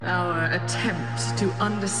attempt to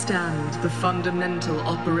understand the fundamental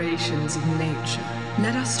operations of nature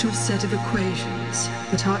led us to a set of equations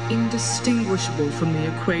that are indistinguishable from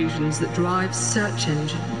the equations that drive search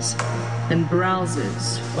engines and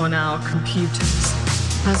browsers on our computers.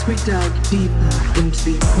 As we dug deeper into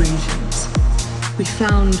the equations, we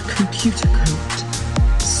found computer code,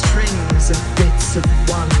 strings of bits of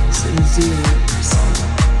ones and zeros,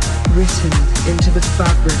 written into the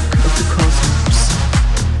fabric of the cosmos.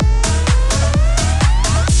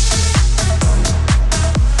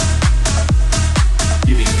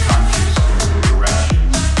 Giving conscious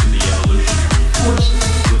direction to the evolutionary forces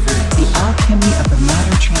within us. The alchemy of the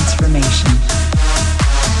matter transformation.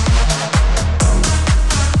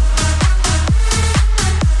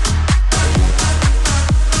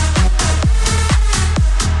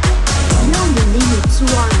 Know the limit to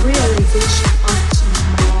our realization of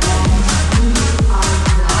tomorrow.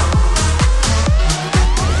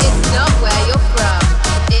 It's not where you're from,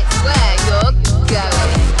 it's where you're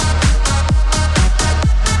going.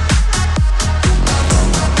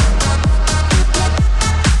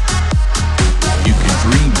 You can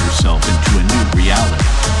dream yourself into a new reality.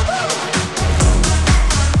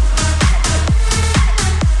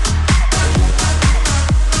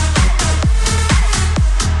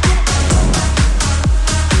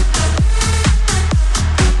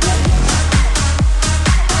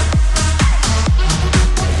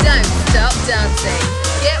 Don't stop dancing.